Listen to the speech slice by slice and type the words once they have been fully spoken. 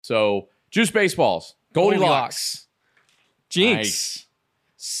So, Juice Baseballs, Goldilocks, Jinx. Nice.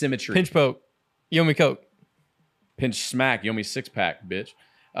 Symmetry, Pinch poke. Yomi Coke. Pinch smack, Yomi six pack, bitch.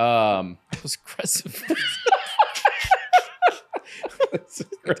 That was aggressive.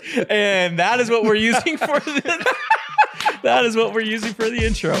 And that is what we're using for the that is what we're using for the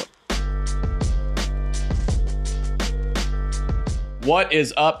intro. What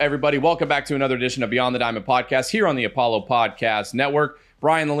is up, everybody? Welcome back to another edition of Beyond the Diamond Podcast here on the Apollo Podcast Network.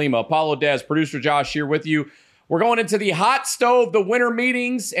 Brian Lima, Apollo Dez, producer Josh here with you. We're going into the hot stove, the winter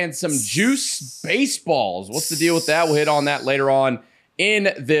meetings, and some Juice Baseballs. What's the deal with that? We'll hit on that later on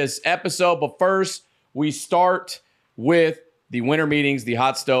in this episode. But first, we start with the winter meetings. The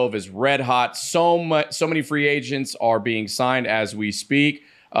hot stove is red hot. So many free agents are being signed as we speak.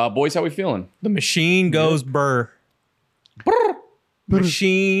 Boys, how we feeling? The machine goes burr.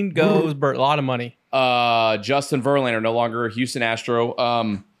 Machine goes burr. A lot of money. Justin Verlander, no longer a Houston Astro.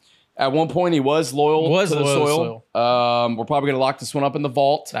 At one point, he was loyal to the soil. We're probably going to lock this one up in the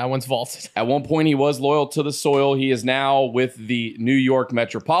vault. That one's vaulted. At one point, he was loyal to the soil. He is now with the New York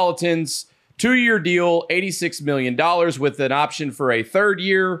Metropolitans. 2-year deal, $86 million with an option for a third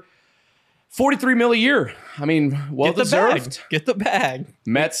year. $43 million a year. I mean, well deserved. Get the bag.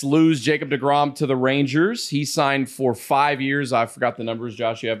 Mets lose Jacob deGrom to the Rangers. He signed for 5 years. I forgot the numbers,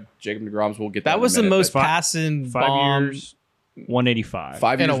 Josh. You have Jacob deGrom's. We'll get that. That was the most passing 5 bomb years, 185.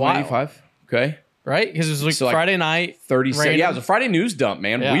 5 years, in a while. 185. Okay. Right? Because it was like So, like, Friday night. 37. random. Yeah, it was a Friday news dump,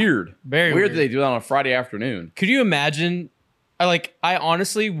 man. Yeah. Weird. Very weird weird. that they do that on a Friday afternoon. Could you imagine? I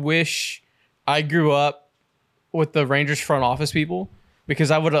honestly wish I grew up with the Rangers front office people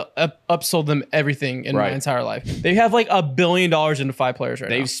because I would have upsold them everything in my Right. entire life. They have like $1 billion into 5 players right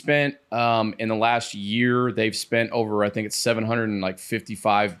now. They've spent in the last year, they've spent over, I think it's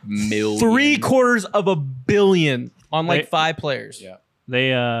 $755 million. $750 million on like They- 5 players. Yeah.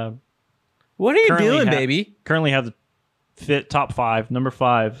 They What are you Currently doing, ha- baby? currently have the top 5, number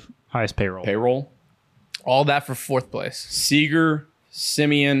 5 highest payroll. Payroll. All that for 4th place. Seager,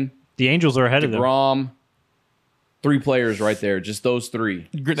 Simeon, The Angels are ahead of them. DeGrom. 3 players right there. Just those 3.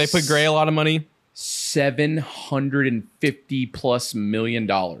 They put Gray a lot of money. $750+ million.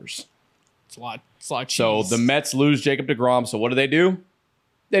 It's a lot. It's a lot of cheese. So the Mets lose Jacob deGrom. So what do?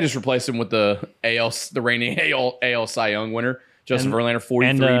 They just replace him with the reigning AL Cy Young winner, Justin And- Verlander,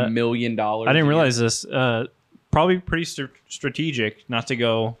 $43 million. I didn't realize this. Probably pretty strategic not to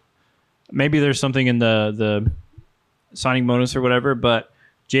go. Maybe there's something in the signing bonus or whatever, but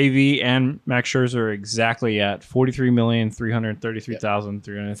JV and Max Scherzer are exactly at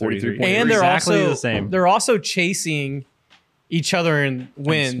 $43,333,333. and they're exactly also the same. They're also chasing each other in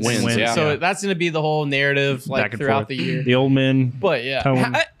wins. Wins, yeah. So that's going to be the whole narrative like Back and throughout forth. the year. The old men. But yeah,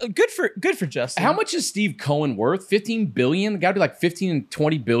 Tone. good for Justin. How much is Steve Cohen worth? $15 billion? Got to be like 15 and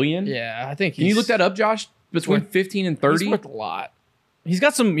 20 billion. Yeah, I think. Can you look that up, Josh? Between worth- 15 and He's 30? worth a lot. He's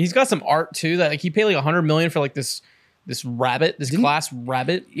got some art too. That like he paid like $100 million for like this rabbit, this glass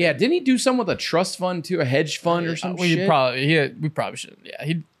rabbit. Yeah, didn't he do some with a trust fund too, a hedge fund or some we shit? probably should. Yeah,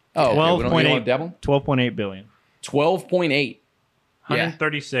 he. Oh, okay. We don't want to 12.8 dabble? 12.8 billion. 12.8. Yeah.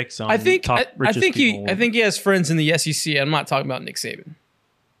 136 on I think top richest people. I think he has friends in the SEC. I'm not talking about Nick Saban.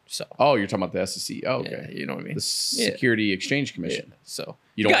 So Oh, you're talking about the SEC. Oh, okay. yeah, you know what I mean. The Security Exchange Commission. So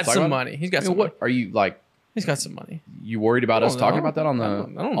You he don't got wanna talk some about money. He's got I mean, some. what Money. are you like? He's got some money. You worried about us don't talking know. about that on the I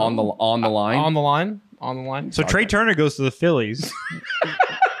don't know. on the line? On the line. On the line. So Trey Turner goes to the Phillies.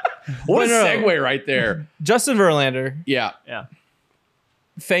 What a No. segue right there. Justin Verlander. Yeah, Yeah.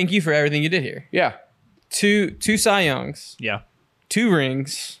 Thank you for everything you did here. yeah. Two Cy Youngs, Yeah. 2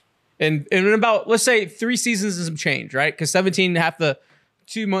 rings, and in about let's say 3 seasons and some change, right? Because 17 half the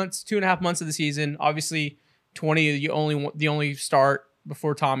 2.5 months of the season. Obviously, 20 you only start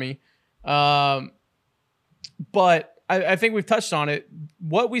before Tommy. But I think we've touched on it.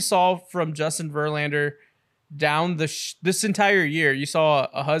 What we saw from Justin Verlander down this entire year, you saw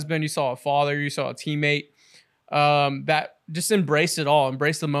a husband, you saw a father, you saw a teammate that just embraced it all,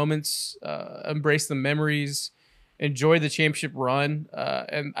 embraced the moments, embraced the memories, enjoyed the championship run.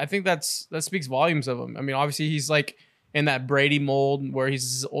 And I think that speaks volumes of him. I mean, obviously he's like in that Brady mold where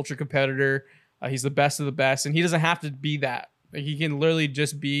he's this ultra competitor. He's the best of the best, and he doesn't have to be that. Like, he can literally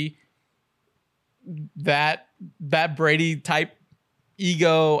just be that Brady type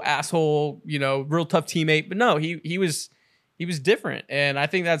ego asshole, real tough teammate. But no, he was different, and I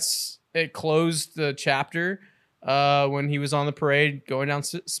think it closed the chapter when he was on the parade going down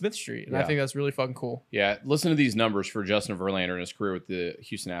Smith Street, and I Yeah. think that's really fucking cool. Yeah, listen to these numbers for Justin Verlander in his career with the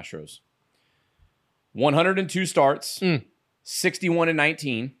Houston Astros. 102 starts, 61 and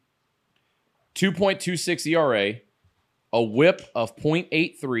 19, 2.26 ERA, a whip of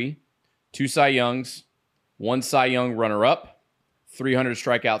 .83, 2 Cy Youngs, 1 Cy Young runner-up, 300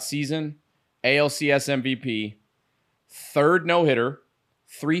 strikeout season, ALCS MVP, 3rd no-hitter,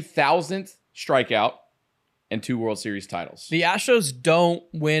 3,000th strikeout, and 2 World Series titles. The Astros don't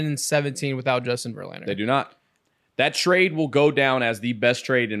win in 17 without Justin Verlander. They do not. That trade will go down as the best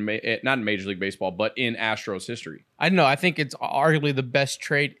trade not in Major League Baseball, but in Astros history. I don't know. I think it's arguably the best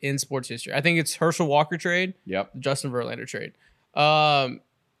trade in sports history. I think it's Herschel Walker trade, Yep. Justin Verlander trade.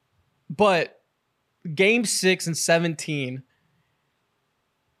 But Game 6 and 17,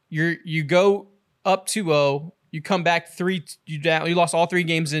 you go up 2-0, you come back 3, you lost all 3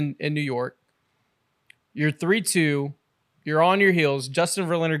 games in New York. You're 3-2, you're on your heels. Justin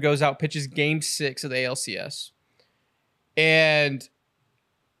Verlander goes out, pitches Game 6 of the ALCS. And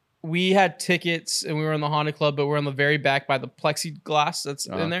we had tickets and we were in the Honda Club, but we're on the very back by the plexiglass that's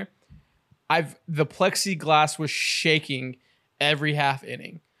in there. The plexiglass was shaking every half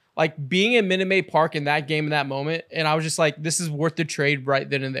inning. Like being at Minute Maid Park in that game in that moment, and I was just like, this is worth the trade right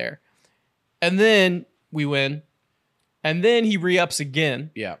then and there. And then we win. And then he re-ups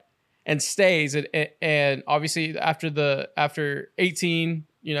again. Yeah. And stays. And obviously after 18,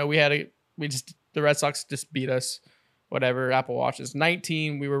 the Red Sox just beat us. Whatever, Apple Watches.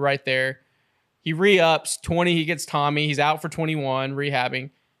 19, we were right there. He re-ups. 20, he gets Tommy. He's out for 21,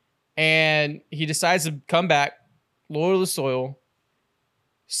 rehabbing. And he decides to come back, loyal to the soil,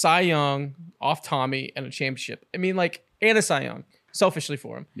 Cy Young, off Tommy, and a championship. I mean, and a Cy Young, selfishly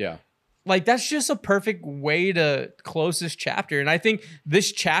for him. Yeah. That's just a perfect way to close this chapter. And I think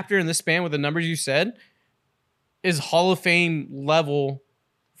this chapter and this span with the numbers you said is Hall of Fame level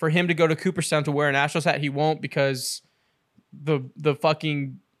for him to go to Cooperstown to wear an Astros hat. He won't because the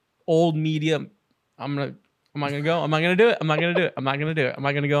fucking old media. I'm not gonna go on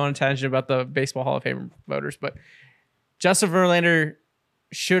a tangent about the Baseball Hall of Fame voters, but Justin Verlander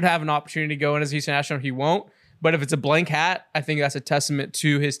should have an opportunity to go in as a Houston Astros. He won't, but if it's a blank hat, I think that's a testament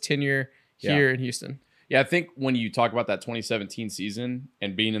to his tenure here in Houston. Yeah, I think when you talk about that 2017 season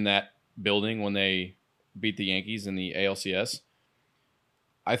and being in that building when they beat the Yankees in the ALCS,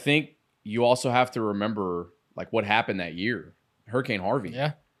 I think you also have to remember what happened that year. Hurricane Harvey.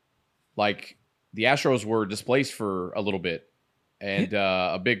 Yeah. The Astros were displaced for a little bit, and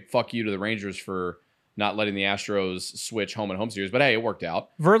a big fuck you to the Rangers for not letting the Astros switch home and home series. But hey, it worked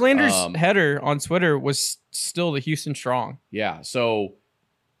out. Verlander's header on Twitter was still the Houston Strong. Yeah. So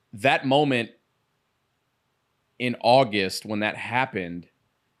that moment in August when that happened,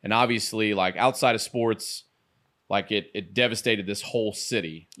 and obviously outside of sports, it devastated this whole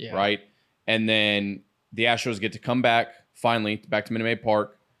city, right? And then the Astros get to come back, finally, back to Minute Maid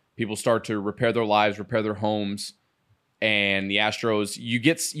Park. People start to repair their lives, repair their homes. And the Astros, you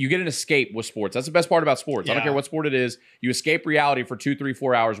get an escape with sports. That's the best part about sports. I don't care what sport it is. You escape reality for 2, 3,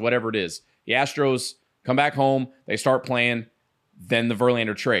 4 hours, whatever it is. The Astros come back home. They start playing. Then the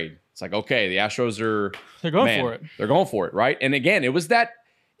Verlander trade. It's okay, the Astros they're going for it. They're going for it, right? And again, it was that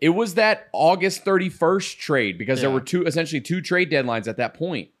August 31st trade because there were essentially two trade deadlines at that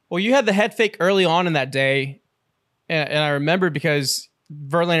point. Well, you had the head fake early on in that day, and I remember because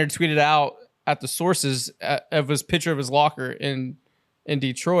Verlander tweeted out at the sources of his picture of his locker in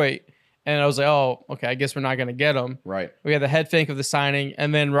Detroit, and I was like, oh, okay, I guess we're not going to get him. Right. We had the head fake of the signing,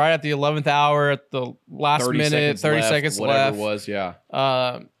 and then right at the 11th hour, at the last 30 seconds left, whatever it was, yeah.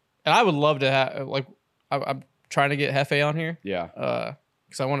 And I would love to have, I'm trying to get Hefe on here. Yeah.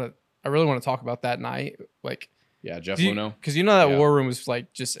 Because I really want to talk about that night. Yeah, Jeff Luhnow. Because that war room was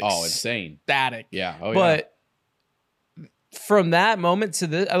just insane. Static. Yeah. But from that moment to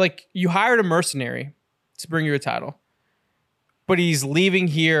this, you hired a mercenary to bring you a title, but he's leaving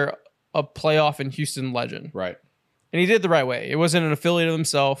here a playoff and Houston legend. Right. And he did it the right way. It wasn't an affiliate of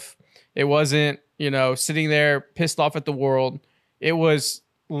himself. It wasn't, sitting there pissed off at the world. It was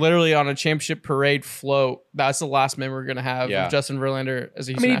literally on a championship parade float. That's the last memory we're going to have of Justin Verlander as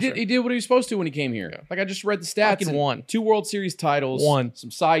a Houston Astros. He did what he was supposed to when he came here. I just read the stats. Fucking won. 2 World Series titles. Won. Some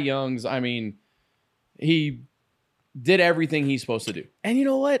Cy Youngs. He did everything he's supposed to do. And you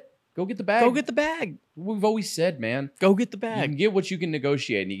know what? Go get the bag. Go get the bag. We've always said, man. Go get the You bag. can get what you can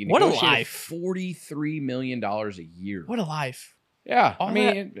negotiate. And you can What a negotiate life. $43 million a year. What a life. Yeah. All I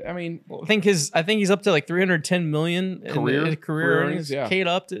mean, I think he's up to 310 million in career earnings. Yeah. Kate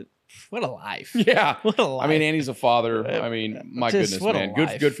up to what a life. Yeah. What a life. and he's a father. My Just goodness, what a man.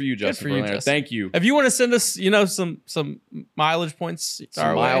 life. Good for you, Justin for you, Verlander. Justin. Thank you. If you want to send us, some mileage points, Some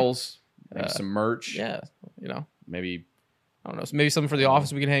our way, miles, maybe some merch. yeah, Maybe I don't know, maybe something for the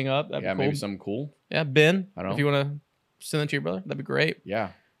office we can hang up. That'd be cool. maybe something cool. Yeah, Ben. I don't know. If you want to send it to your brother, that'd be great. Yeah.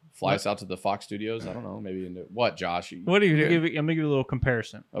 Fly us out to the Fox Studios. I don't know. Maybe into what, Josh? What do you do? I'm gonna give you a little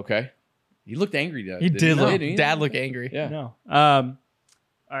comparison. Okay. He looked angry. He did look. Didn't he? Dad looked angry. Yeah. No. All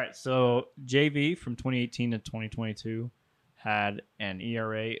right. So JV from 2018 to 2022 had an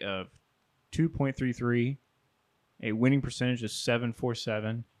ERA of 2.33, a winning percentage of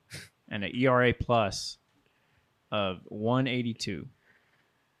 7.47, and an ERA plus of 182.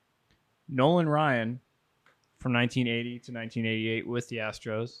 Nolan Ryan from 1980 to 1988 with the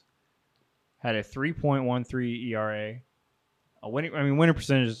Astros had a 3.13 ERA, a winning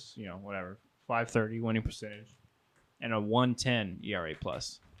percentage is, whatever, 530 winning percentage, and a 110 ERA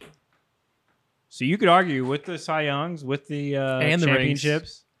plus. So you could argue with the Cy Youngs, with the And the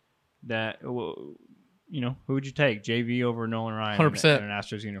championships, that who would you take, JV over Nolan Ryan 100%. in an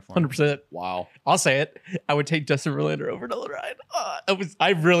Astros uniform? 100%. Wow. I'll say it. I would take Justin Verlander over Nolan Ryan.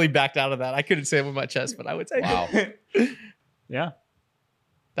 I really backed out of that. I couldn't say it with my chest, but I would take Wow. it. Yeah.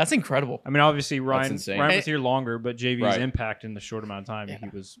 That's incredible. I mean, obviously Ryan insane. was here longer, but JV's Right. impact in the short amount of time, Yeah.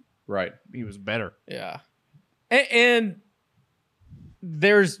 Right. he was better. Yeah. And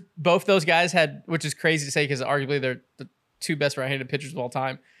there's both those guys had, which is crazy to say because arguably they're the two best right-handed pitchers of all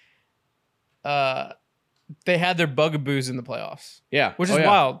time. They had their bugaboos in the playoffs, Yeah. which is yeah.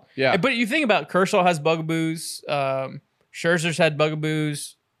 wild. Yeah. But you think about Kershaw has bugaboos. Scherzer's had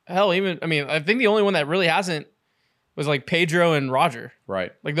bugaboos. Hell, I think the only one that really hasn't was like Pedro and Roger.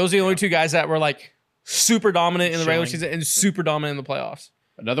 Right. Like those are the only two guys that were like super dominant in the regular Schilling. season and super dominant in the playoffs.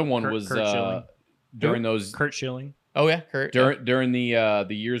 Another one Kurt was Schilling. during those Kurt Schilling. Oh yeah, Kurt. during the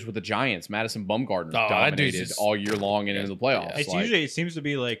years with the Giants. Madison Bumgarner that dude's dominated just- all year long and into the playoffs. It's Like, usually, it seems to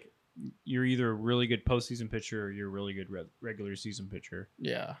be like you're either a really good postseason pitcher or you're a really good regular season pitcher.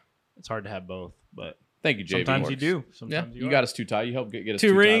 Yeah. It's hard to have both, but thank you, JV. sometimes you do. Sometimes You are. got us two titles. You helped get us Two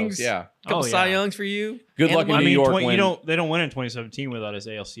two rings. titles. Yeah. Couple Oh, Cy yeah. Youngs for you. Good And luck the in money. New York you when- don't. They don't win in 2017 without his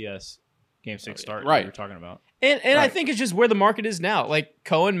ALCS Game 6 start. Right. That we were talking about. And I Right. think it's just where the market is now. Like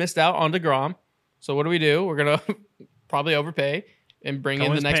Cohen missed out on DeGrom. So what do? We're gonna probably overpay and bring in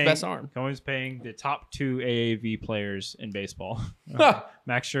Cohen's the next paying- best arm. Cohen's paying the top two AAV players in baseball,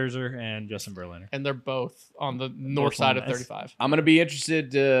 Max Scherzer and Justin Verlander. And they're both on the north side of nice. 35. I'm gonna be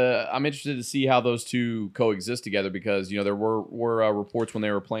interested. I'm interested to see how those two coexist together because there were reports when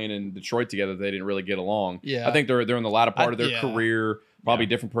they were playing in Detroit together they didn't really get along. Yeah. I think they're in the latter part of their yeah. career. Probably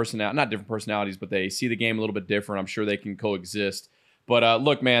different not different personalities, but they see the game a little bit different. I'm sure they can coexist. But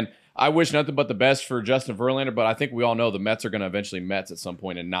look, man, I wish nothing but the best for Justin Verlander. But I think we all know the Mets are going to eventually Mets at some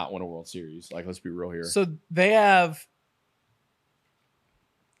point and not win a World Series. Like, let's be real here. So they have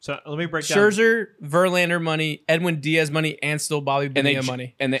So let me break down. Scherzer, Verlander money, Edwin Diaz money, and still Bobby Bonilla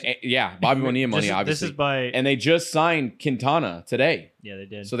money. And Bobby Bonilla money, This obviously. is by. And they just signed Quintana today. Yeah, they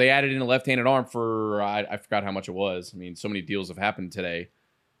did. So they added in a left-handed arm for I forgot how much it was. I mean, so many deals have happened today.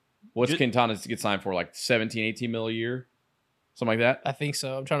 What's Quintana to get signed for? Like 17, 18 mil a year? Something like that? I think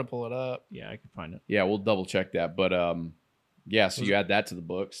so. I'm trying to pull it up. Yeah, I can find it. Yeah, we'll double check that. But yeah, so you add that to the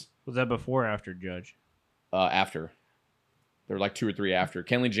books Was that before or after Judge? after. There were like 2 or 3 after.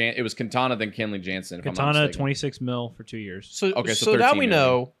 It was Quintana, then Kenley Jansen. If I'm not Katana, mistaken. 26 mil for 2 years. So Okay, so so now 13 we million.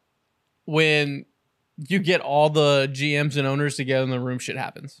 know when you get all the GMs and owners together in the room, shit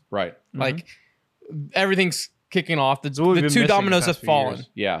happens. Right. Like everything's kicking off. The what we've been two missing dominoes the have past few fallen. years.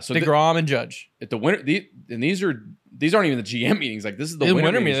 Yeah. So DeGrom and Judge. at the winter, and these aren't even the GM meetings. Like, this is the In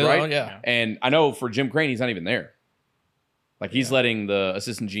winter meetings, meeting, right? Yeah. And I know for Jim Crane, he's not even there. Like, he's letting the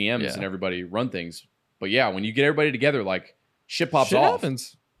assistant GMs Yeah. and everybody run things. But yeah, when you get everybody together, like, shit pops Shit off.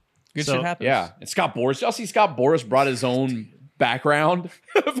 happens. Good So, shit happens. Yeah. And Scott Boras. Y'all see Scott Boras brought his own background,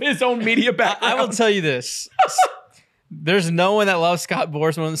 his own media background. I will tell you this. There's no one that loves Scott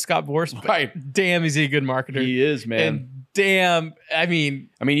Boras more than Scott Boras. But Right. damn, is he a good marketer. He is, man. And damn, I mean,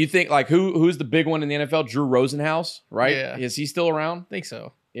 You think, like, who's the big one in the NFL? Drew Rosenhaus, right? Yeah. Is he still around? I think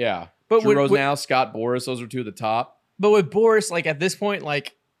so. Yeah. But Drew with- Rosenhaus, Scott Boras, those are two of the top. But with Boris, like at this point,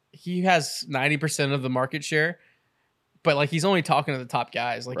 like he has 90% of the market share, but like he's only talking to the top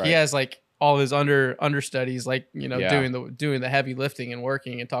guys. Like Right. he has like all his understudies, like Yeah. doing the heavy lifting and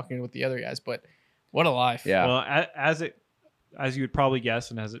working and talking with the other guys. But what a life! Yeah. Well, as you would probably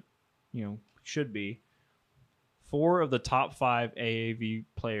guess, and as it should be, 4 of the top 5 AAV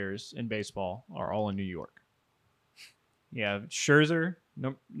players in baseball are all in New York. Yeah, Scherzer,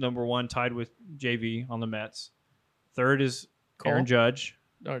 number 1, tied with JV on the Mets. Third is Aaron Cole? Judge,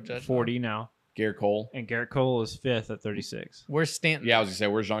 Or Judge, 40 now, Garrett Cole. and Garrett Cole is 5th at 36. Where's Stanton? Yeah, I was going to say,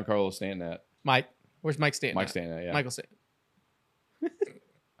 where's Giancarlo Stanton at? Mike. Where's Mike Stanton? Mike at? Stanton at, yeah. Michael Stanton.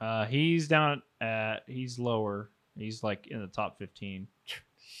 He's down at he's lower. He's like in the top 15.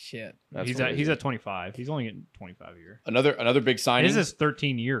 Shit. That's he's crazy. at 25. He's only getting 25 a year. Another big signing. It is his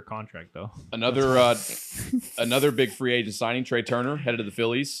 13-year contract though. Another big free agent signing. Trey Turner headed to the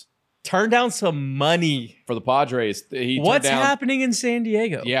Phillies Turn down some money. for the Padres. What's happening in San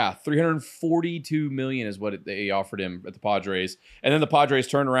Diego? Yeah, $342 million is what they offered him at the Padres, and then the Padres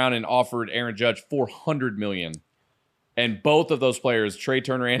turned around and offered Aaron Judge $400 million, and both of those players, Trey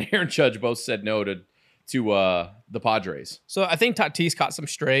Turner and Aaron Judge, both said no to the Padres. So I think Tatis caught some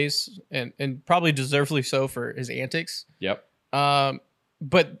strays and probably deservedly so for his antics. Yep.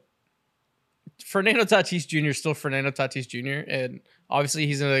 But Fernando Tatis Jr. is still Fernando Tatis Jr. And obviously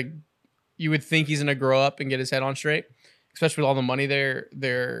you would think he's gonna grow up and get his head on straight, especially with all the money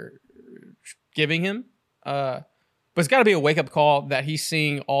they're giving him. But it's got to be a wake up call that he's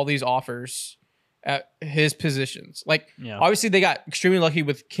seeing all these offers at his positions. Like obviously they got extremely lucky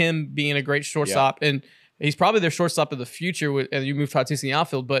with Kim being a great shortstop, and he's probably their shortstop of the future. And you move Tatis in the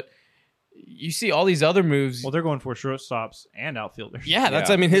outfield, but you see all these other moves. Well, they're going for shortstops and outfilders. Yeah, that's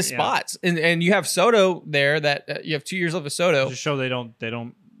his spots, and you have Soto there. That you have 2 years left of Soto. Just show they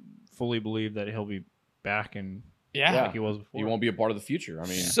don't fully believe that he'll be back and like he was before. He won't be a part of the future. I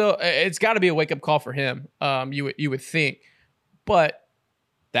mean, so it's got to be a wake up call for him. You would think, but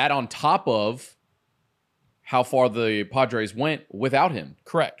that on top of how far the Padres went without him.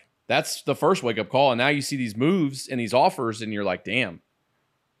 Correct. That's the first wake up call, and now you see these moves and these offers, and you're like, damn.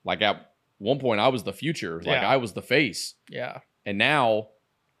 Like at one point, I was the future. Like I was the face. Yeah. And now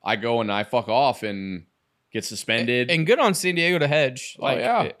I go and I fuck off and get suspended. And good on San Diego to hedge. Oh,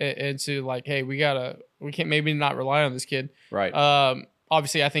 yeah. And to like, hey, we can't maybe not rely on this kid. Right.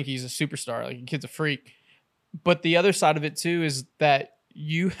 Obviously, I think he's a superstar. Like, the kid's a freak. But the other side of it, too, is that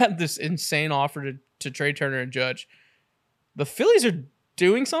you had this insane offer to Trey Turner and Judge. The Phillies are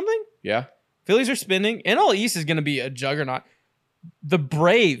doing something. Yeah. Phillies are spending. NL East is going to be a juggernaut. The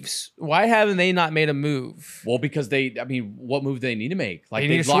Braves, why haven't they not made a move? Well, because what move do they need to make? Like they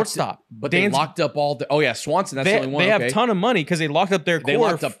need a shortstop. But they locked up all the. Oh yeah, Swanson. That's the only one. They have a ton of money because they locked up their core. They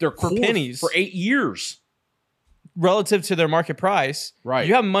locked up their for core pennies for 8 years relative to their market price. Right.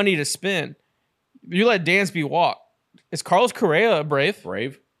 You have money to spend. You let Dansby walk. Is Carlos Correa a Brave?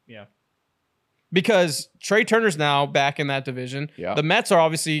 Brave. Yeah. Because Trey Turner's now back in that division. Yeah. The Mets are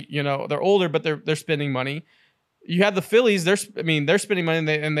obviously, they're older, but they're spending money. You have the Phillies. They're spending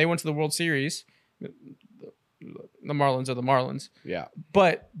money, and they went to the World Series. The Marlins are the Marlins. Yeah.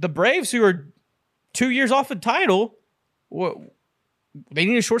 But the Braves, who are 2 years off a title, they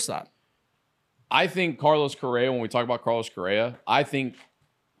need a shortstop. I think Carlos Correa. When we talk about Carlos Correa, I think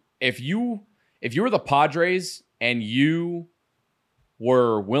if you were the Padres and you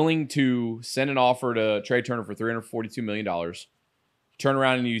were willing to send an offer to Trey Turner for $342 million, turn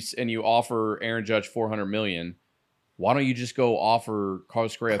around and you offer Aaron Judge $400 million. Why don't you just go offer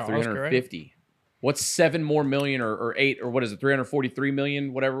Carlos Correa $350? What's $7 more million or $8 or what is it? $343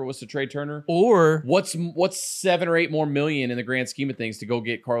 million, whatever it was to Trey Turner. Or what's $7 or $8 more million in the grand scheme of things to go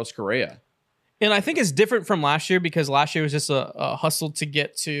get Carlos Correa? And I think it's different from last year because last year was just a hustle to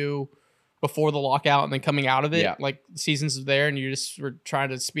get to before the lockout and then coming out of it. Yeah. Like seasons there, and you just were trying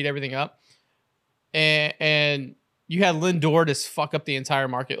to speed everything up. And you had Lindor just fuck up the entire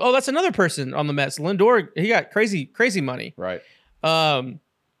market. Oh, that's another person on the Mets. Lindor, he got crazy money. Right.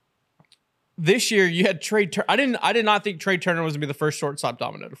 This year you had Trey Turner. I did not think Trey Turner was gonna be the first shortstop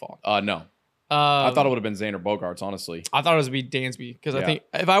domino to fall. No. I thought it would have been Xander Bogaerts, honestly. I thought it was gonna be Dansby because I think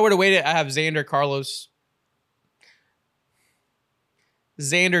if I were to wait it, I have Xander,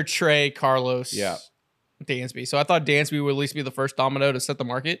 Trey, Carlos, Dansby. So I thought Dansby would at least be the first domino to set the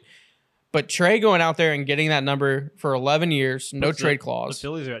market. But Trey going out there and getting that number for 11 years, no trade clause. The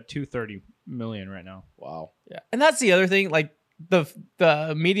Phillies are at $230 million right now. Wow. Yeah, and that's the other thing. Like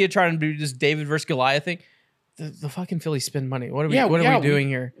the media trying to do this David versus Goliath thing. The fucking Phillies spend money. What are we doing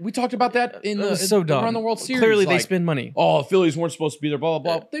here? We talked about that so dumb. around the World Series. Clearly, they spend money. Oh, the Phillies weren't supposed to be there. Blah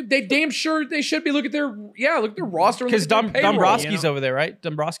blah blah. They damn sure they should be. Look at their roster. Because Dombrowski's over there, right?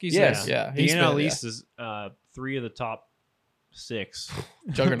 Dombrowski's Yes. Yeah. The NL East is 3 of the top 6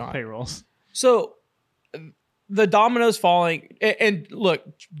 juggernaut payrolls. So the dominoes falling, and look,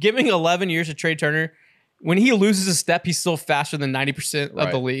 giving 11 years to Trey Turner, when he loses a step, he's still faster than 90%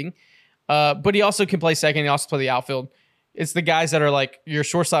 of the league. But he also can play second. He also play the outfield. It's the guys that are like your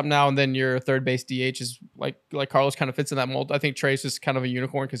shortstop now, and then your third base DH is like Carlos kind of fits in that mold. I think Trey's just kind of a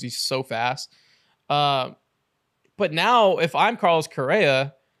unicorn because he's so fast. But now, if I'm Carlos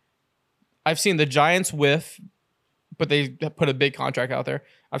Correa, I've seen the Giants whiff, but they put a big contract out there.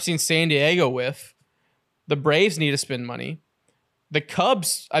 I've seen San Diego whiff. The Braves need to spend money. The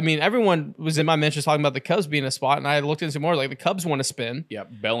Cubs, I mean, everyone was in my mentions talking about the Cubs being a spot, and I looked into more, like the Cubs want to spin. Yeah,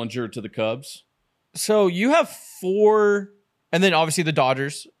 Bellinger to the Cubs. So you have 4, and then obviously the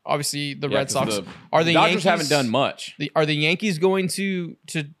Dodgers, obviously the Yeah, Red 'cause Sox. the Are the Dodgers Yankees, haven't done much. Are the Yankees going to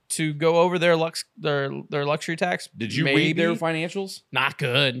go over their luxury tax? Did you read their financials? Not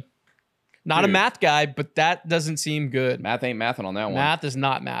good. Not Dude. a math guy, but that doesn't seem good. Math ain't mathing on that one. Math is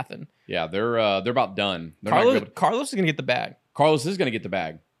not mathing. Yeah, they're about done. They're not good. Carlos is going to get the bag. Carlos is going to get the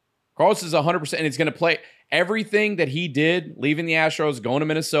bag. Carlos is 100%, and it's going to play everything that he did, leaving the Astros, going to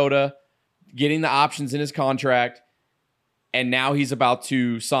Minnesota, getting the options in his contract, and now he's about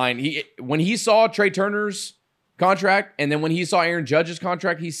to sign. When he saw Trey Turner's contract, and then when he saw Aaron Judge's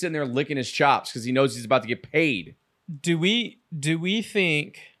contract, he's sitting there licking his chops because he knows he's about to get paid. Do we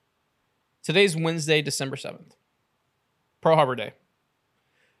think today's Wednesday, December 7th, Pearl Harbor Day?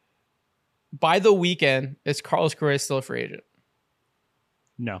 By the weekend, is Carlos Correa still a free agent?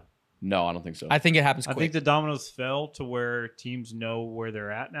 No. No, I don't think so. I think it happens I quick. think the dominoes fell to where teams know where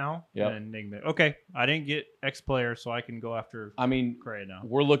they're at now. Yep. And they can be, okay, I didn't get X player, so I can go after I mean, Correa now.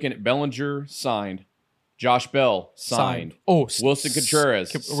 we're looking at Bellinger signed, Josh Bell signed. Oh, Wilson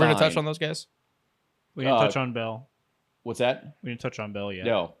Contreras We're going to touch signed. on those guys. We didn't Uh, touch on Bell. What's that? We didn't touch on Bell yet.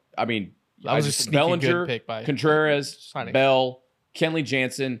 No, I mean, That was a sneaky Bellinger, good pick by Contreras, signing. Bell, Kenley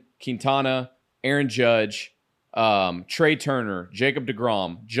Jansen, Quintana, Aaron Judge, Trey Turner, Jacob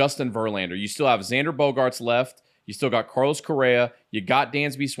deGrom, Justin Verlander. You still have Xander Bogaerts left. You still got Carlos Correa. You got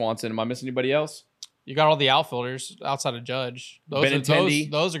Dansby Swanson. Am I missing anybody else? You got all the outfielders outside of Judge. Benintendi.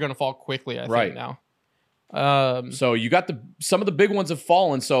 Those are going to fall quickly, I Right. think, now. So you got some of the big ones have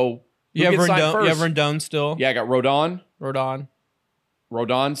fallen. So You who have gets signed Rendon, first? Rendon still. Yeah, I got Rodon.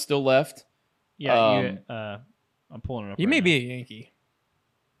 Rodon still left. Yeah, I'm pulling it up. He right may now. be a Yankee.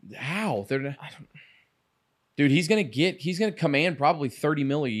 How? Dude, he's gonna command probably $30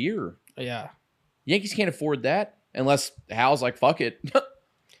 million a year. Yeah. Yankees can't afford that unless Hal's like, fuck it,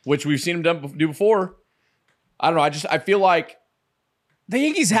 which we've seen him do before. I don't know. I feel like The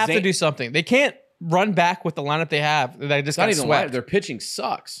Yankees have to do something. They can't run back with the lineup they have. They just it's not got even swept. live. Their pitching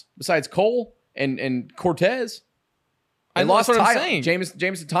sucks. Besides Cole and Cortez, I they know, lost that's what I'm Tyon. saying.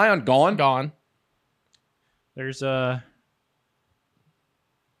 Jameson Tyon gone. There's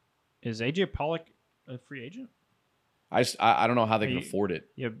is AJ Pollock a free agent? I don't know how they can Hey, afford it.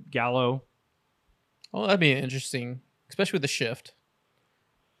 You have Gallo. Well, that'd be interesting, especially with the shift.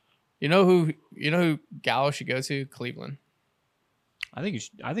 You know who Gallo should go to? Cleveland. I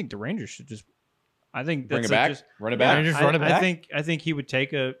think the Rangers should just. I think Bring that's it back. Just, Run it Yeah, back. Rangers run it back. I think he would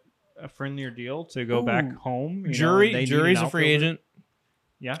take a friendlier deal to go back Ooh. home. Jury's a free agent.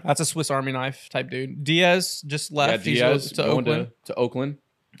 Yeah. That's a Swiss Army knife type dude. Diaz just Yeah, left. He's Diaz to going Oakland. to Oakland.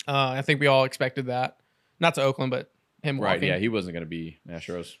 I think we all expected that. Not to Oakland, but him Right. walking. Yeah, he wasn't going to be an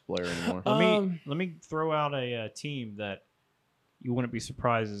Astros player anymore. Let me throw out a team that you wouldn't be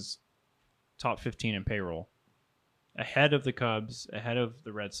surprised is top 15 in payroll, ahead of the Cubs, ahead of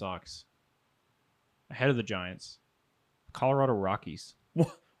the Red Sox, ahead of the Giants, Colorado Rockies.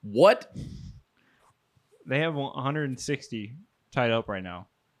 What? They have 160 tied up right now.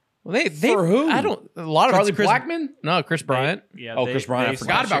 Well, they For who? I don't. A lot of Charlie it's Chris, Blackman? No, Chris Bryant. Yeah. Oh, Chris Bryant. I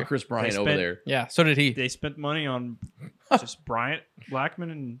forgot spent- about Chris Bryant they over spent- there. Yeah, so did he. They spent money on just Bryant,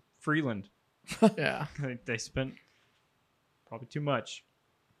 Blackman, and Freeland. Yeah. They spent probably too much.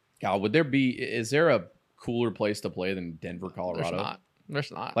 God, is there a cooler place to play than Denver, Colorado?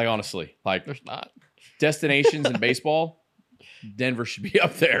 There's not. Like, honestly, like There's not. destinations in baseball, Denver should be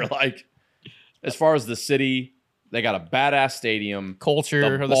up there. Like, as far as the city, they got a badass stadium. Culture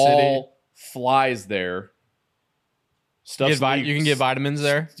The of the city. ball flies there. Stuff's You can get vitamins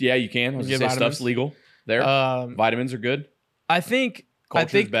there. Yeah, you can. I was You gonna get say stuff's vitamins. legal there. Vitamins are good. I think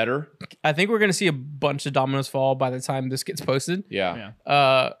Culture's better. I think we're gonna see a bunch of dominoes fall by the time this gets posted. Yeah.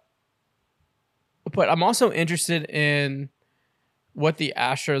 Yeah. But I'm also interested in what the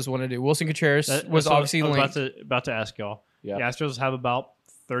Astros want to do. Wilson Contreras was That's what obviously I was linked. about to ask y'all. Yeah. The Astros have about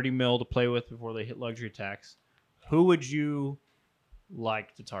 30 mil to play with before they hit luxury tax. Who would you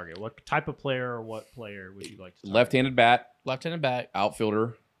like to target? What type of player or what player would you like to target? Left-handed bat, Left-handed back,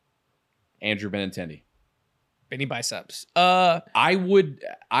 outfielder, Andrew Benintendi. Benny Biceps. I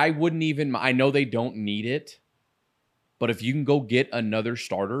wouldn't even. I know they don't need it, but if you can go get another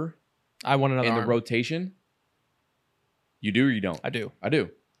starter I want another in the arm. rotation, you do or you don't. I do. I do.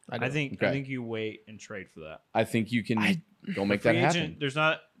 I think Okay. I think you wait and trade for that. I think you can go make Free that agent, happen. there's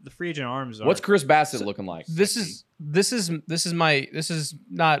not the free agent arms. What's aren't- Chris Bassett looking like? This is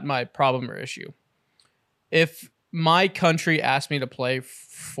not my problem or issue. If my country asked me to play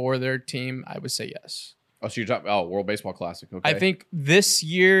for their team, I would say yes. Oh, so you're talking World Baseball Classic. Okay. I think this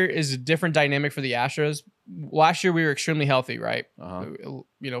year is a different dynamic for the Astros. Last year we were extremely healthy, right?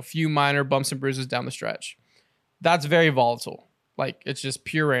 Few minor bumps and bruises down the stretch. That's very volatile. Like, it's just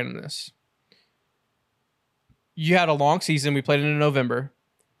pure randomness. You had a long season. We played it in November.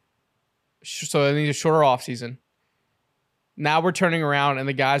 So I need a shorter off season. Now we're turning around and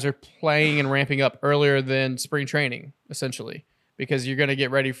the guys are playing and ramping up earlier than spring training, essentially, because you're going to get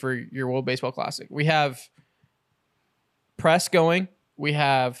ready for your World Baseball Classic. We have Press going. We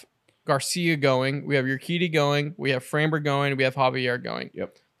have Garcia going. We have Urquidy going. We have Framber going. We have Javier going.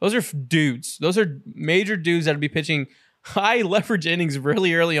 Yep. Those are dudes. Those are major dudes that will be pitching high leverage innings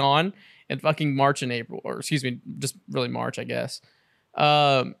really early on in fucking March and April, or excuse me, just really March, I guess.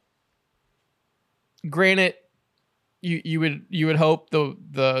 Granted, you would hope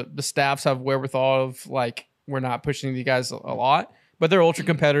the staffs have wherewithal of, like, we're not pushing these guys a lot, but they're ultra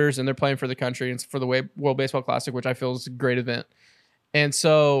competitors and they're playing for the country and for the World Baseball Classic, which I feel is a great event. And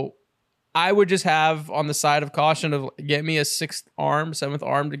so I would just have on the side of caution of get me a 6th arm, 7th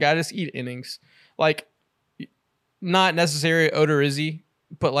arm. The guy just eat innings. Like, not necessarily Odorizzi,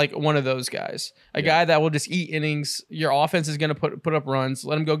 but like one of those guys. A guy that will just eat innings. Your offense is going to put up runs.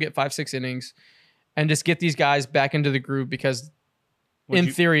 Let him go get 5-6 innings and just get these guys back into the groove, because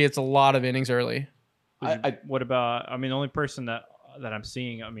in theory, it's a lot of innings early. What about, the only person that I'm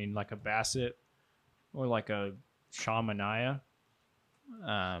seeing, like a Bassett or like a Sean Manaea.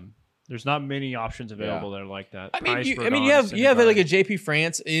 There's not many options available that are like that. You have like a JP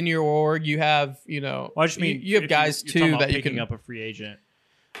France in your org. You have, Well, I just mean you have guys you're too that you picking can up a free agent.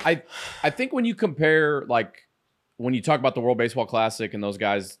 I think when you compare, like, when you talk about the World Baseball Classic and those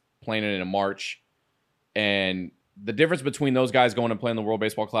guys playing it in March, and the difference between those guys going and playing the World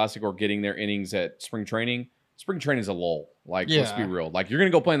Baseball Classic or getting their innings at spring training is a lull. Like, let's be real. Like, you're going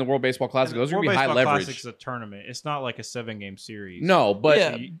to go play in the World Baseball Classic. Those are going to be high leverage. World Baseball Classic is a tournament. It's not like a 7-game series. No,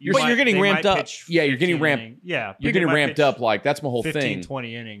 but you're getting ramped up. Yeah, you're getting ramped. Yeah, you're getting ramped up. Like, that's my whole 15, thing.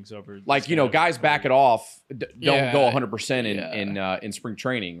 20 innings over. Like, guys back it off. Don't go 100% in spring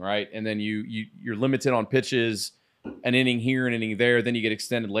training, right? And then you're limited on pitches, an inning here, an inning there. Then you get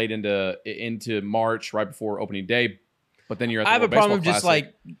extended late into March, right before opening day. But then you're at the World Baseball Classic. I have a problem with just,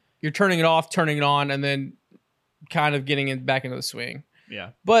 like, you're turning it off, turning it on, and then kind of getting back into the swing. Yeah.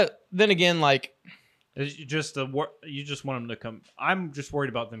 But then again, like, you just want them to come. I'm just worried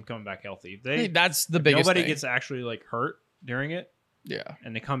about them coming back healthy. That's the biggest nobody thing. Gets actually, like, hurt during it. Yeah.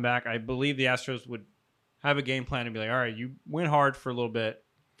 And they come back. I believe the Astros would have a game plan and be like, all right, you went hard for a little bit.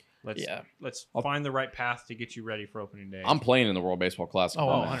 Let's find the right path to get you ready for opening day. I'm playing in the World Baseball Classic. Oh,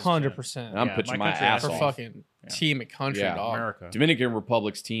 100%. I'm pitching my ass off. For fucking team and country, dog. America. Dominican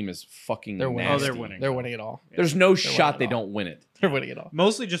Republic's team is fucking nasty. Oh, they're winning. They're winning it all. There's no shot they don't win it. They're winning it all.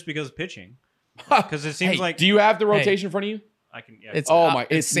 Mostly just because of pitching. Because it seems like... Do you have the rotation in front of you? I can. Yeah.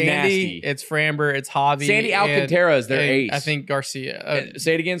 It's Sandy, nasty. It's Framber, it's Javi. Sandy Alcantara is their ace. I think Garcia.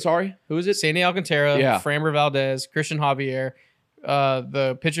 Say it again, sorry. Who is it? Sandy Alcantara, Framber Valdez, Christian Javier.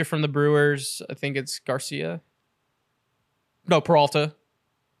 The pitcher from the Brewers, I think it's Garcia. No, Peralta.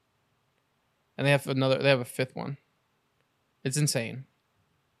 And they have a 5th one. It's insane.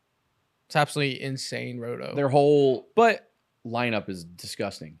 It's absolutely insane, Roto. Their whole lineup is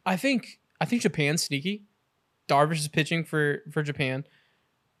disgusting. I think Japan's sneaky. Darvish is pitching for Japan.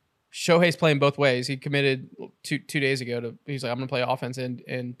 Shohei's playing both ways. He committed 2 days ago he's like, I'm gonna play offense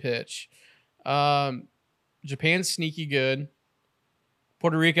and pitch. Japan's sneaky good.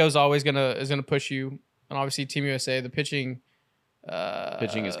 Puerto Rico is always gonna push you, and obviously Team USA, the pitching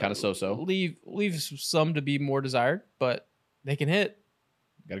is kind of so-so. Leaves some to be more desired, but they can hit.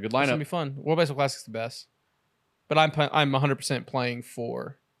 Got a good It's lineup. gonna be fun. World Baseball Classic's the best, but I'm 100% playing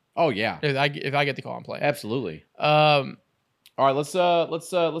for. Oh yeah, if I get the call, I'm playing. Absolutely. All right, let's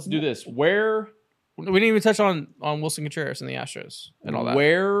do this. Where we didn't even touch on Wilson Contreras and the Astros and all that.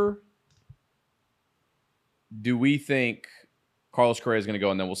 Where do we think Carlos Correa is going to go,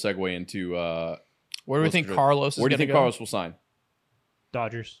 and then we'll segue into where do we think Carlos is going to go? Where do you think Carlos will sign?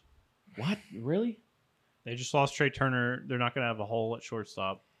 Dodgers. What? Really? They just lost Trey Turner. They're not going to have a hole at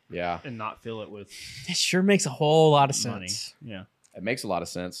shortstop. Yeah. And not fill it with It sure makes a whole lot of money. sense. Yeah. It makes a lot of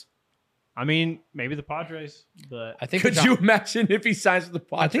sense. I mean, maybe the Padres, but I think could you imagine if he signs with the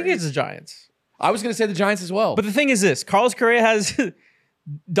Padres? I think it's the Giants. I was going to say the Giants as well. But the thing is this, Carlos Correa has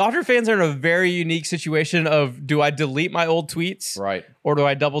Dodger fans are in a very unique situation of, do I delete my old tweets? Right. Or do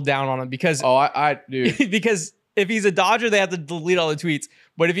I double down on them? Because I do. because if he's a Dodger, they have to delete all the tweets.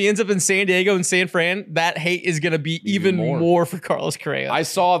 But if he ends up in San Diego and San Fran, that hate is going to be even more for Carlos Correa. I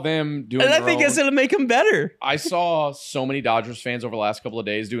saw them doing. And I think it's going to make him better. I saw so many Dodgers fans over the last couple of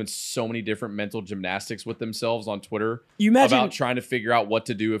days doing so many different mental gymnastics with themselves on Twitter You imagine about trying to figure out what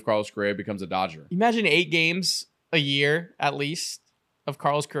to do if Carlos Correa becomes a Dodger. Imagine 8 games a year at least of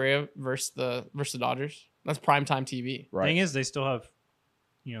Carlos Correa versus the Dodgers. That's primetime TV. Right. Thing is, they still have,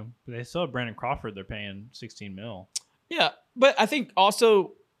 they still have Brandon Crawford. They're paying $16 million. Yeah, but I think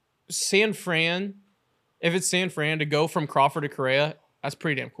also San Fran, if it's San Fran to go from Crawford to Correa, that's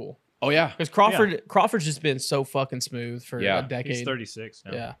pretty damn cool. Oh yeah. Because Crawford's just been so fucking smooth for a decade. He's 36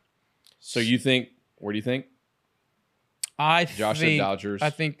 now. Yeah. So you think? Where do you think? Josh said Dodgers.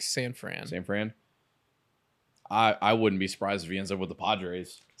 I think San Fran. San Fran. I wouldn't be surprised if he ends up with the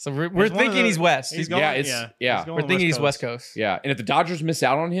Padres. So we're thinking he's West. He's going, yeah. We're thinking he's West Coast. Yeah, and if the Dodgers miss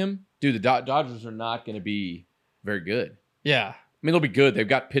out on him, dude, the Dodgers are not going to be very good. Yeah. I mean, they'll be good. They've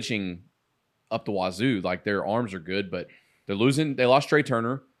got pitching up the wazoo. Like, their arms are good, but they're losing. They lost Trey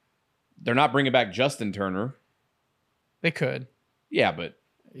Turner. They're not bringing back Justin Turner. They could. Yeah, but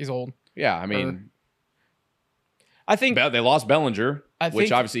he's old. Yeah, I mean, I think they lost Bellinger, which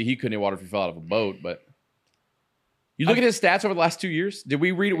think- obviously he couldn't hit water if he fell out of a boat. But you look at his stats over the last 2 years. Did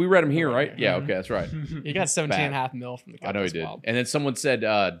we read it? We read him here, right? Yeah, okay, that's right. he got 17.5 mil from the Cubs. I know he did. Wild. And then someone said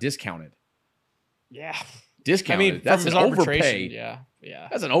discounted. Yeah. Discounted. I mean, that's from an his arbitration, overpay. Yeah.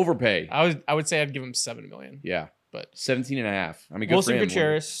 That's an overpay. I would say I'd give him $7 million. Yeah, But 17 and a half. I mean, good Wilson for him.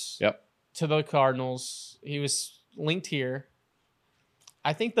 Contreras Yep. to the Cardinals. He was linked here.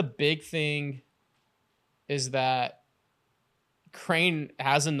 I think the big thing is that Crane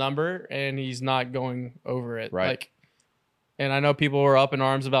has a number and he's not going over it. Right. Like, and I know people were up in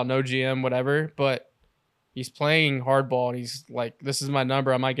arms about no GM, whatever, but he's playing hardball and he's like, this is my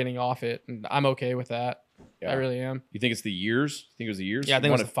number. I'm not getting off it. And I'm okay with that. Yeah. I really am. You think it's the years? You think it was the years? Yeah, I think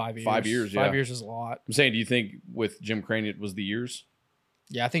it Won was 5 years. 5 years, yeah. 5 years is a lot. I'm saying, do you think with Jim Crane it was the years?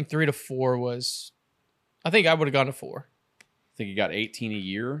 Yeah, I think 3 to 4 was. I think I would have gone to 4. I think he got 18 a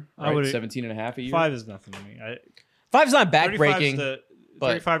year, I right? would've- 17 and a half a year. 5 is nothing to me. 5's not 35's backbreaking. the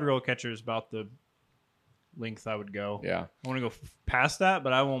but- 35-year-old catcher is about the length I would go. Yeah. I want to go past that,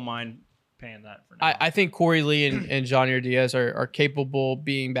 but I won't mind paying that for now. I think Corey Lee and Jhonier Diaz are capable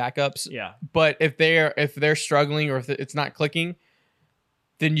being backups. yeah. But if they're struggling or if it's not clicking,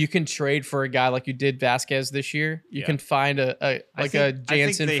 then you can trade for a guy like you did Vasquez this year. You Yeah. can find a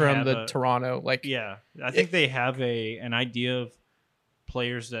Jansen they from have the Toronto. Like Yeah, I think they have an idea of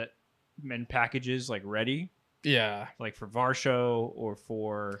players that in packages like ready, yeah. like for Varsho or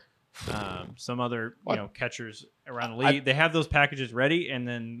for some other catchers around the I- league. They have those packages ready, and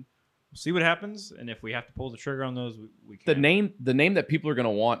then we'll see what happens. And if we have to pull the trigger on those, we The can. name that people are going to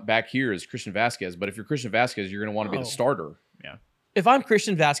want back here is Christian Vasquez. But if you're Christian Vasquez, you're going to want to be Oh. the starter. If I'm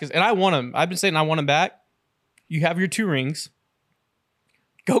Christian Vasquez and I want him, I've been saying I want him back. You have your 2 rings.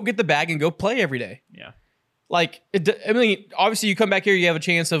 Go get the bag and go play every day. Yeah, Like, I mean, obviously you come back here, you have a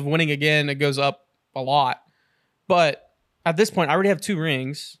chance of winning again. It goes up a lot. But at this point, I already have 2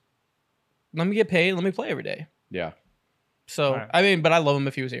 rings. Let me get paid. Let me play every day. Yeah. So, All right. I mean, but I love him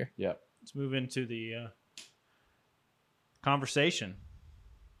if he was here. Yeah. let's move into the conversation.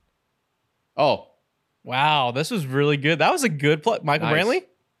 Oh, Wow, this was really good. That was a good play. Michael Nice. Brantley?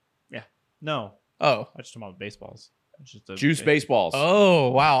 No, Oh. I just talking about baseballs. It's just a juice baseballs. Oh,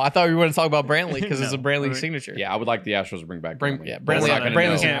 wow. I thought we were going to talk about Brantley because it's a No. Brantley signature. Yeah, I would like the Astros to bring back Bring- Brantley. yeah, But Brantley- we're not yeah, gonna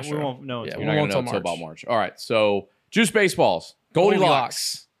Brantley's know. an We Astro. won't know. Yeah, until You're we not going won't to know till until March. about March. All right. So juice baseballs.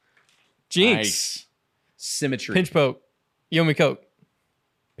 Goldilocks. Jinx. Nice. Symmetry. Pinch poke. Yomi Coke.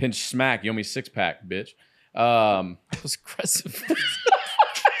 Pinch smack. You owe me 6-pack, bitch. That was aggressive.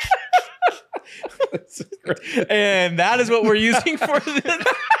 And that is what we're using for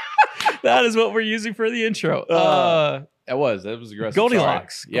the that is what we're using for the intro. That was aggressive.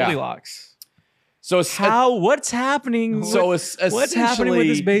 Goldilocks. Sorry. Yeah. Goldilocks. So it's What's happening? so it's What's happening with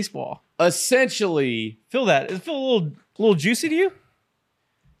this essentially- baseball? Essentially, Feel that. Does it feel a little juicy to you?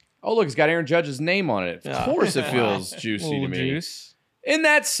 oh look, it's got Aaron Judge's name on it. Of Yeah. course, it feels juicy Little to me. juice. And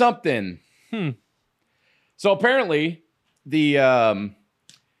that's something. Hmm. So apparently, the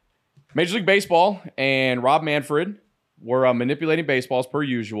Major League Baseball and Rob Manfred were manipulating baseballs per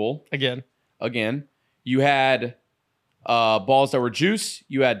usual. Again. You had balls that were juice,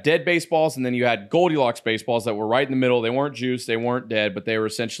 you had dead baseballs, and then you had Goldilocks baseballs that were right in the middle. They weren't juice, they weren't dead, but they were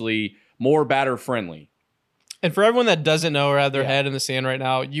essentially more batter friendly. And for everyone that doesn't know or have their Yeah. head in the sand right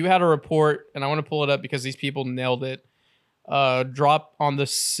now, you had a report, and I want to pull it up because these people nailed it. Drop on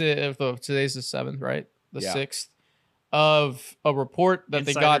today's the 7th, right? The Yeah. 6th of a report that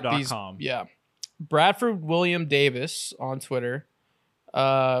they got these. Insider.com. Yeah, Bradford William Davis on Twitter.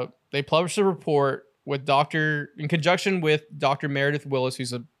 They published a report in conjunction with Dr. Meredith Willis,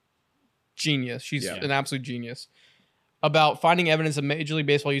 who's a genius. She's an absolute genius, about finding evidence of Major League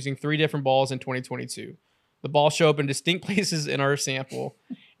Baseball using 3 different balls in 2022. The balls show up in distinct places in our sample,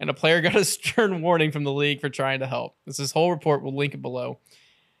 and a player got a stern warning from the league for trying to help. This whole report, we'll link it below.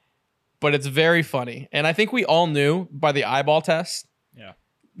 But it's very funny. And I think we all knew by the eyeball test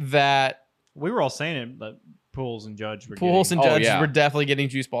that we were all saying it, but Pujols and Judge were were definitely getting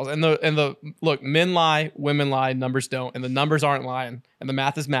juice balls. And the look, men lie, women lie, numbers don't, and the numbers aren't lying, and the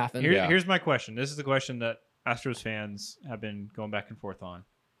math is mathing. Here's my question. This is the question that Astros fans have been going back and forth on.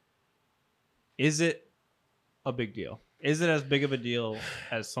 Is it a big deal? Is it as big of a deal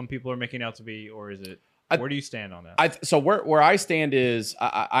as some people are making out to be, or is it? Where do you stand on that? So where I stand is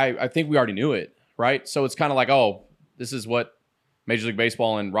I think we already knew it, right? So it's kind of like, oh, this is what Major League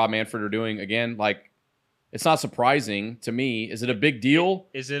Baseball and Rob Manfred are doing again. Like, it's not surprising to me. Is it a big deal?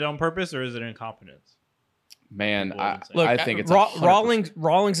 Is it on purpose or is it incompetence? Man, look, I think it's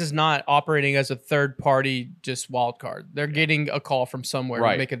Rawlings is not operating as a third party, just wild card. They're getting a call from somewhere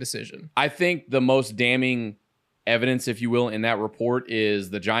to make a decision. I think the most damning evidence, if you will, in that report is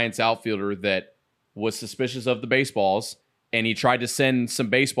the Giants outfielder that was suspicious of the baseballs, and he tried to send some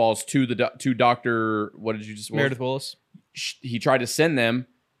baseballs to Dr. What did you just Meredith Willis? He tried to send them.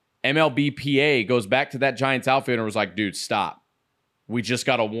 MLBPA goes back to that Giants outfielder and was like, dude, stop. We just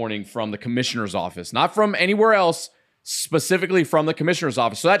got a warning from the commissioner's office, not from anywhere else, specifically from the commissioner's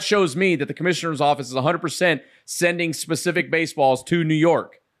office. So that shows me that the commissioner's office is 100% sending specific baseballs to New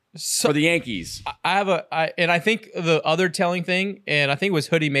York for the Yankees. I think the other telling thing, and I think it was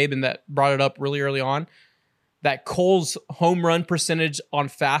Hoodie Maben that brought it up really early on, that Cole's home run percentage on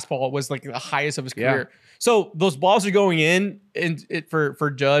fastball was like the highest of his career. So those balls are going in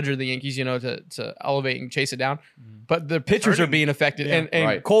for Judge or the Yankees, to elevate and chase it down. But the pitchers are being affected. Yeah,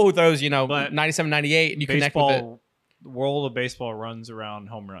 and Cole, who throws, 97, 98, and you connect with it. The world of baseball runs around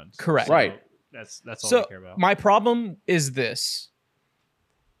home runs. Correct. So right. That's all so I care about. My problem is this.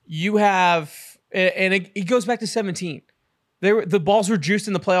 You have, and it goes back to 17. The balls were juiced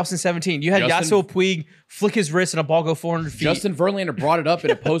in the playoffs in 17. You had Yasiel Puig flick his wrist and a ball go 400 feet. Justin Verlander brought it up in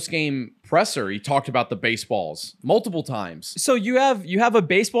a post-game presser. He talked about the baseballs multiple times. So you have a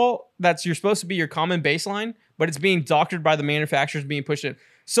baseball you're supposed to be your common baseline, but it's being doctored by the manufacturers, being pushed in.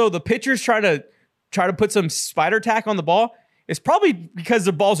 So the pitchers try to put some spider tack on the ball. It's probably because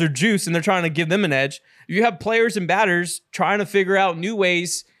the balls are juiced and they're trying to give them an edge. You have players and batters trying to figure out new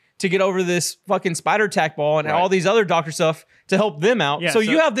ways to get over this fucking spider tack ball and all these other doctor stuff to help them out. Yeah, so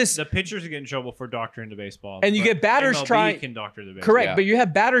you have this. The pitchers get in trouble for doctoring the baseball, and you get batters MLB can doctor the baseball. Correct, but you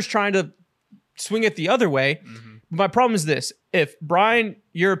have batters trying to swing it the other way. Mm-hmm. My problem is this: if Brian,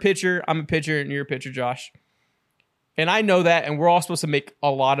 you're a pitcher, I'm a pitcher, and you're a pitcher, Josh, and I know that, and we're all supposed to make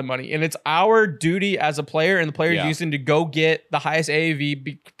a lot of money, and it's our duty as a player and the players using to go get the highest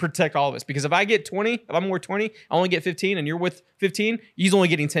AAV, protect all of us. Because if I get 20, if I'm worth 20, I only get 15, and you're worth 15, he's only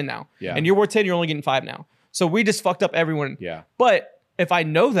getting 10 now. Yeah. And you're worth 10, you're only getting 5 now. So we just fucked up everyone. Yeah. But if I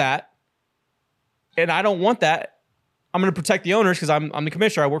know that, and I don't want that, I'm going to protect the owners because I'm the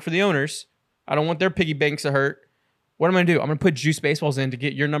commissioner. I work for the owners. I don't want their piggy banks to hurt. What am I going to do? I'm going to put juice baseballs in to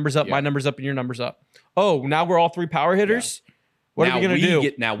get your numbers up, my numbers up, and your numbers up. Oh, now we're all 3 power hitters? Yeah. What are we going to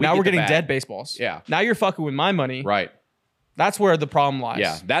do? Now we're getting dead baseballs. Yeah. Now you're fucking with my money. Right. That's where the problem lies.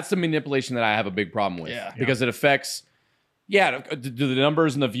 Yeah. That's the manipulation that I have a big problem with. Yeah. Because it affects, do the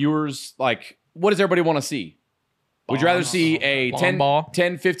numbers and the viewers, like, what does everybody want to see? Would you rather see a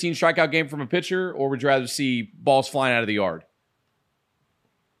 10, 15 strikeout game from a pitcher, or would you rather see balls flying out of the yard?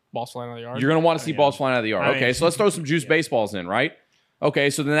 Balls flying out of the yard? You're going to want to see balls flying out of the yard. Okay, so let's throw some juice baseballs in, right? Okay,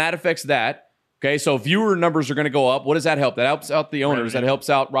 so then that affects that. Okay, so viewer numbers are going to go up. What does that help? That helps out the owners. That helps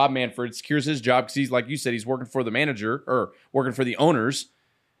out Rob Manfred. Secures his job because he's, like you said, he's working for the manager or working for the owners.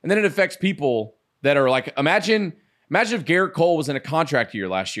 And then it affects people that are like, imagine if Garrett Cole was in a contract year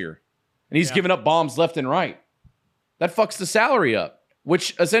last year and he's giving up bombs left and right. That fucks the salary up,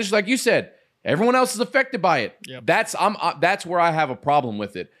 which essentially, like you said, everyone else is affected by it. Yep. That's where I have a problem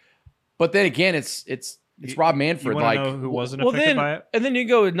with it. But then again, it's Rob Manfred. You want to know who wasn't affected by it? And then you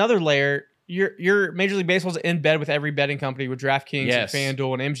go another layer. Your Major League Baseball's in bed with every betting company, with DraftKings and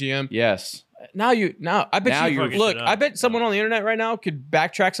FanDuel and MGM. Yes. I bet someone on the internet right now could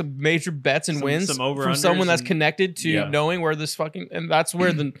backtrack some major bets and wins from someone that's connected to knowing where this and that's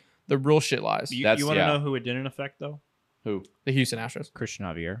where the real shit lies. You want to know who it didn't affect though? Who? The Houston Astros. Christian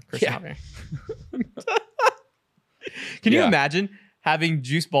Javier. Javier. Can you imagine having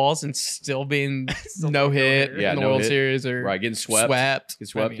juice balls and still being no hit in the World Series or getting swept? Get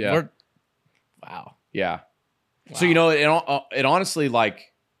swept, Wow. Yeah. So, you know, it honestly,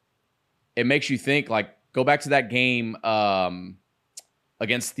 like, it makes you think, like, go back to that game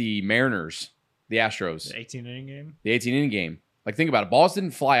against the Mariners, the Astros. The 18-inning game? The 18-inning game. Like, think about it. Balls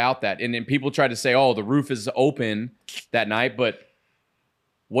didn't fly out that. And then people tried to say, oh, the roof is open that night. But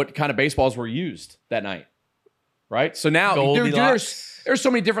what kind of baseballs were used that night? Right? So now, dude, there's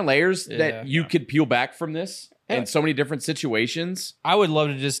so many different layers that you could peel back from this and so many different situations. I would love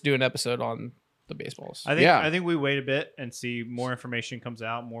to just do an episode on the baseballs. I think we wait a bit and see more information comes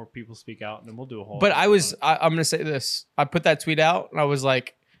out, more people speak out, and then we'll do a whole. But I'm going to say this. I put that tweet out, and I was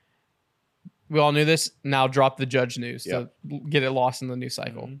like, we all knew this. Now drop the Judge news to get it lost in the news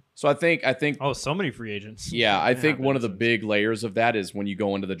cycle. Mm-hmm. So I think. Oh, so many free agents. Yeah, I think one of the big layers of that is when you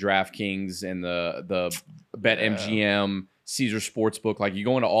go into the DraftKings and the BetMGM, Caesar Sportsbook. Like, you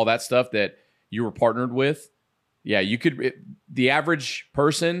go into all that stuff that you were partnered with. Yeah, you could. The average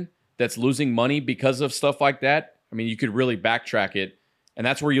person that's losing money because of stuff like that, I mean, you could really backtrack it, and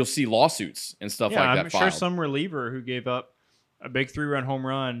that's where you'll see lawsuits and stuff like that. I'm sure some reliever who gave up a big 3-run home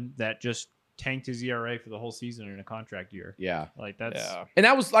run that just tanked his ERA for the whole season in a contract year. Yeah, like that's and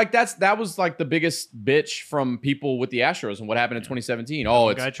that was like the biggest bitch from people with the Astros and what happened in 2017. Oh,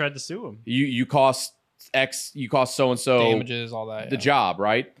 the guy tried to sue him. You cost X, you cost so and so damages, all that. The job,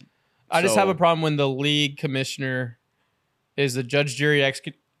 right? I just have a problem when the league commissioner is the judge, jury,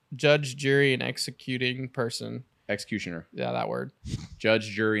 and executing person. Executioner. Yeah, that word. Judge,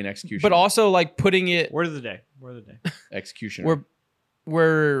 jury, and executioner. But also, like, putting it. Word of the day. Executioner.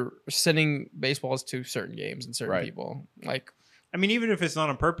 We're sending baseballs to certain games and certain people. Like, I mean, even if it's not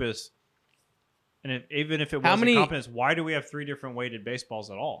on purpose, and even if it wasn't incompetence, why do we have 3 different weighted baseballs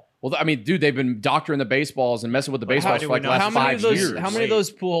at all? Well, I mean, dude, they've been doctoring the baseballs and messing with the baseballs for like the last 5 years. How many of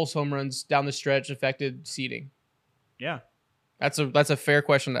those Pujols home runs down the stretch affected seeding? Yeah, that's a fair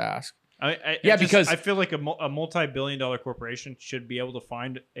question to ask. Because I feel like a multi-billion-dollar corporation should be able to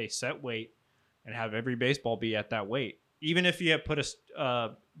find a set weight and have every baseball be at that weight. Even if you have put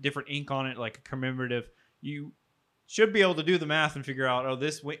a different ink on it, like a commemorative, you should be able to do the math and figure out,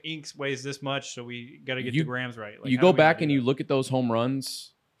 this ink weighs this much, so we got to get the grams right. Like, you go back and you look at those home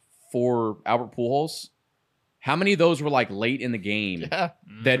runs for Albert Pujols. How many of those were like late in the game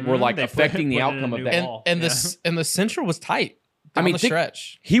that were like affecting the outcome of that? And the central was tight. I mean,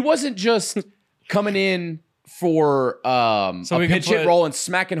 stretch. He wasn't just coming in for a pitch hit roll and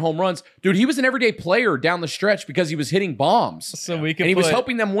smacking home runs. Dude, he was an everyday player down the stretch because he was hitting bombs. So he was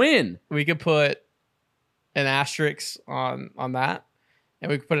helping them win. We could put an asterisk on that, and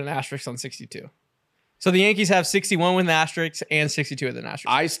we could put an asterisk on 62. So the Yankees have 61 with an asterisk and 62 with an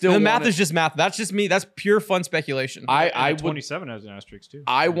asterisk. The math is just math. That's just me. That's pure fun speculation. 27 has an asterisk too.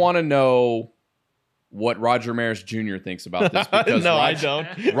 I want to know what Roger Maris Jr. thinks about this, because I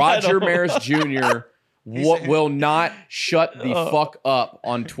don't. Roger Maris Jr. will not shut the fuck up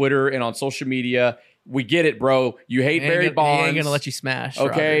on Twitter and on social media. We get it, bro. You hate Barry Bonds. He ain't gonna let you smash.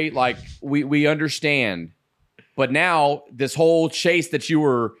 Okay, Roger. like we understand. But now this whole chase that you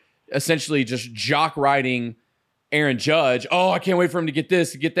were essentially just jock riding Aaron Judge. Oh, I can't wait for him to get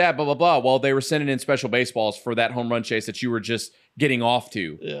this, to get that, blah, blah, blah. Well, they were sending in special baseballs for that home run chase that you were just getting off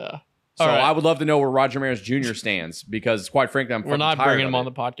to. Yeah. So I would love to know where Roger Maris Jr. stands, because quite frankly, we're not bringing him on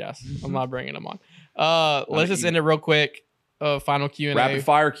the podcast. I'm not bringing him on. Let's just end it real quick. Final Q&A. Rapid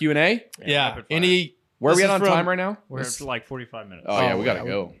fire Q&A? Yeah. Where are we at on time right now? We're at like 45 minutes. Oh, yeah, we got to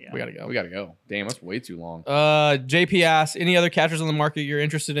go. We got to go. We got to go. Damn, that's way too long. JP asks, any other catchers on the market you're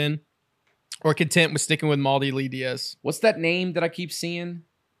interested in or content with sticking with Maldi, Lee Diaz? What's that name that I keep seeing?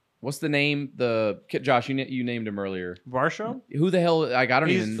 What's the name? Josh, you named him earlier. Varsho? Who the hell? Like, I don't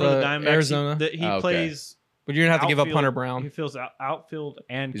He's even for the Diamondbacks. Arizona. He plays. But you're gonna have to give up Hunter Brown. He fills outfield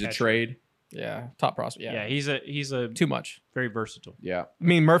and he's catcher. a trade. Yeah, top prospect. Yeah, he's a too much. Very versatile. Yeah. I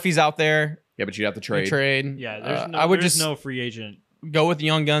mean, Murphy's out there. Yeah, but you'd have to trade. Yeah, there's no free agent. Go with the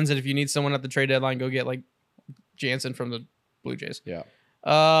young guns, and if you need someone at the trade deadline, go get like Jansen from the Blue Jays. Yeah.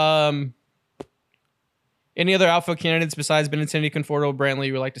 Any other outfield candidates besides Benintendi, Conforto, Brantley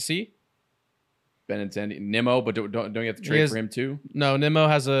you would like to see? Benintendi, Nimmo, but don't you have to trade for him too? No, Nimmo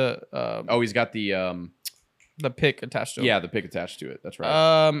has a. He's got the pick attached to it. Yeah, the pick attached to it. That's right.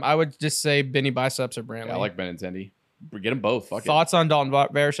 I would just say Benny Biceps or Brantley. Yeah, I like Benintendi. We get them both. Fuck thoughts on Dalton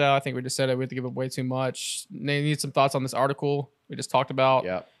Varsho? I think we just said it. We have to give up way too much. They need some thoughts on this article we just talked about.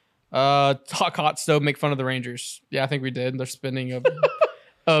 Yeah. Talk hot stove, make fun of the Rangers. Yeah, I think we did. They're spending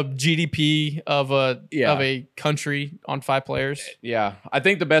a GDP of a country on 5 players. Yeah, I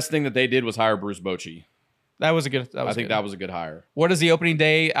think the best thing that they did was hire Bruce Bochy. That was a good. I think that was a good hire. What does the opening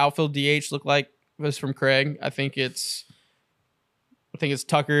day outfield DH look like? This from Craig. I think it's I think it's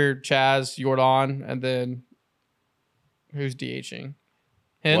Tucker, Chaz, Jordan, and then who's DHing?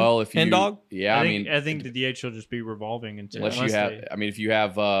 Well, if you, Dog? yeah, I think the DH will just be revolving until unless you have, if you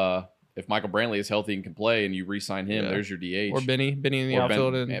have, if Michael Brantley is healthy and can play, and you re-sign him, there's your DH. Or Benny in the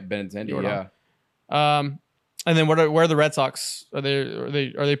outfield, and Benintendi, Jordan. yeah. And then where are the Red Sox? Are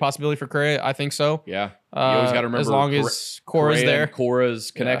they a possibility for Correa? I think so. Yeah, you always got to remember as long as Cora's there.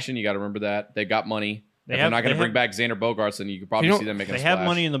 Cora's connection, you got to remember that they got money. They're not going to bring back Xander Bogaerts, and you could probably see them making. They have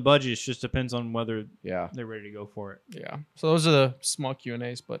money in the budget. It just depends on whether they're ready to go for it. Yeah. So those are the small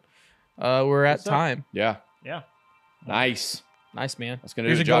Q&As, but we're at time. Yeah. Yeah. Nice, man. That's going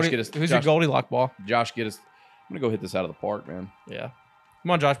to do. Josh, get us. Who's your Goldilocks ball? Josh, get us. I'm going to go hit this out of the park, man. Yeah.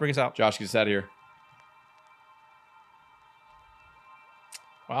 Come on, Josh, bring us out. Josh, get us out of here.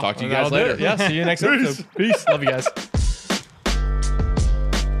 Wow. Talk to you guys later. Yeah. See you next episode. Peace. Love you guys.